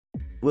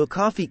Will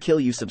coffee kill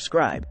you?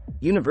 Subscribe.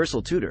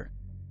 Universal Tutor.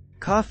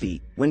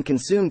 Coffee, when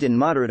consumed in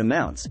moderate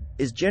amounts,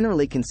 is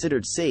generally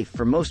considered safe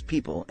for most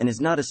people and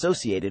is not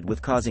associated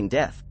with causing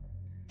death.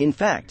 In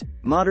fact,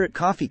 moderate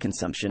coffee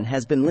consumption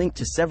has been linked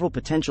to several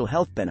potential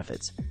health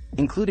benefits,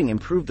 including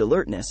improved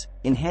alertness,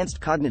 enhanced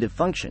cognitive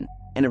function,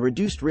 and a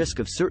reduced risk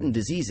of certain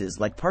diseases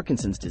like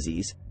Parkinson's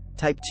disease,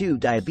 type 2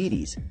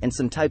 diabetes, and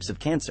some types of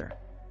cancer.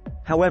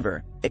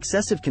 However,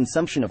 excessive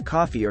consumption of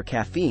coffee or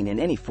caffeine in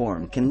any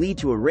form can lead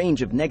to a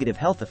range of negative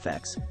health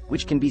effects,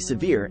 which can be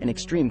severe in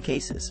extreme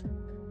cases.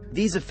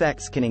 These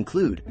effects can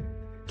include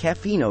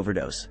caffeine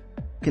overdose.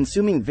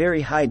 Consuming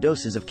very high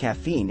doses of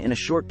caffeine in a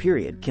short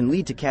period can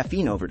lead to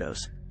caffeine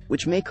overdose,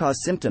 which may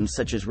cause symptoms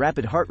such as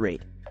rapid heart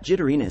rate,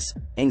 jitteriness,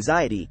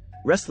 anxiety,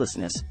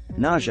 restlessness,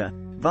 nausea,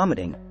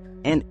 vomiting,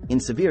 and, in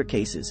severe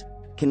cases,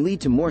 can lead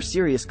to more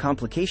serious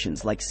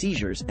complications like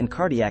seizures and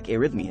cardiac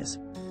arrhythmias.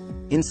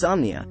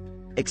 Insomnia.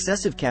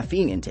 Excessive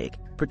caffeine intake,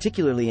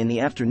 particularly in the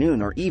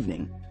afternoon or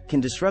evening, can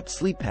disrupt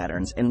sleep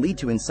patterns and lead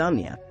to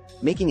insomnia,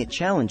 making it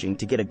challenging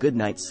to get a good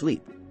night's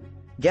sleep.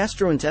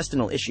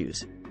 Gastrointestinal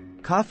issues.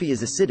 Coffee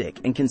is acidic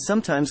and can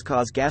sometimes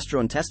cause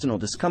gastrointestinal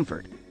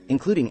discomfort,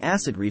 including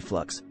acid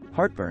reflux,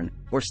 heartburn,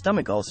 or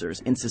stomach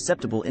ulcers in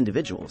susceptible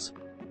individuals.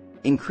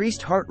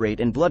 Increased heart rate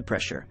and blood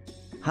pressure.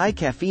 High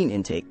caffeine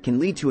intake can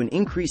lead to an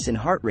increase in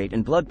heart rate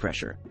and blood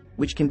pressure,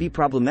 which can be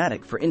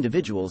problematic for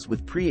individuals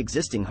with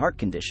pre-existing heart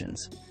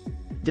conditions.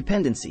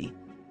 Dependency.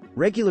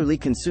 Regularly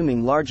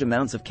consuming large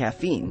amounts of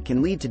caffeine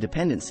can lead to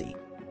dependency,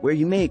 where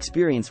you may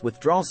experience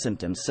withdrawal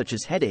symptoms such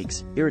as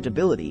headaches,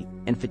 irritability,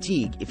 and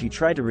fatigue if you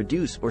try to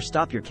reduce or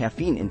stop your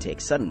caffeine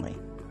intake suddenly.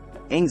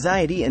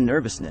 Anxiety and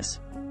nervousness.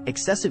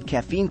 Excessive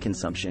caffeine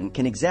consumption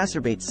can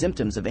exacerbate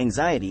symptoms of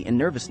anxiety and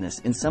nervousness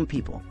in some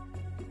people.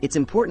 It's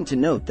important to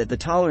note that the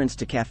tolerance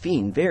to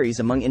caffeine varies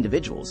among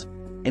individuals,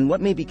 and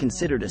what may be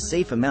considered a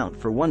safe amount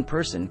for one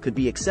person could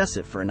be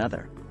excessive for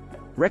another.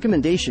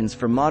 Recommendations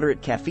for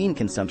moderate caffeine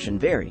consumption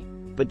vary,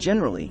 but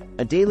generally,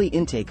 a daily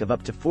intake of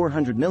up to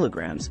 400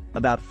 milligrams,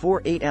 about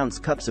 4 8-ounce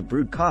cups of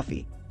brewed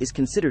coffee, is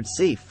considered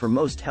safe for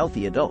most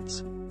healthy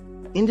adults.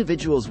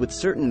 Individuals with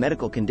certain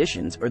medical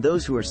conditions or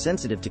those who are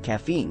sensitive to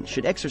caffeine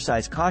should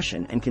exercise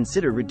caution and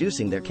consider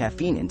reducing their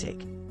caffeine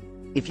intake.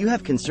 If you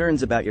have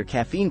concerns about your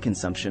caffeine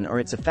consumption or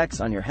its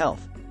effects on your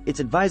health, it's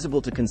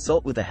advisable to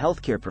consult with a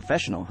healthcare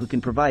professional who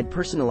can provide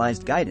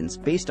personalized guidance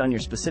based on your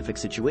specific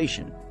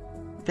situation.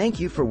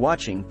 Thank you for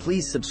watching.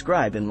 Please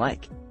subscribe and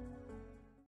like.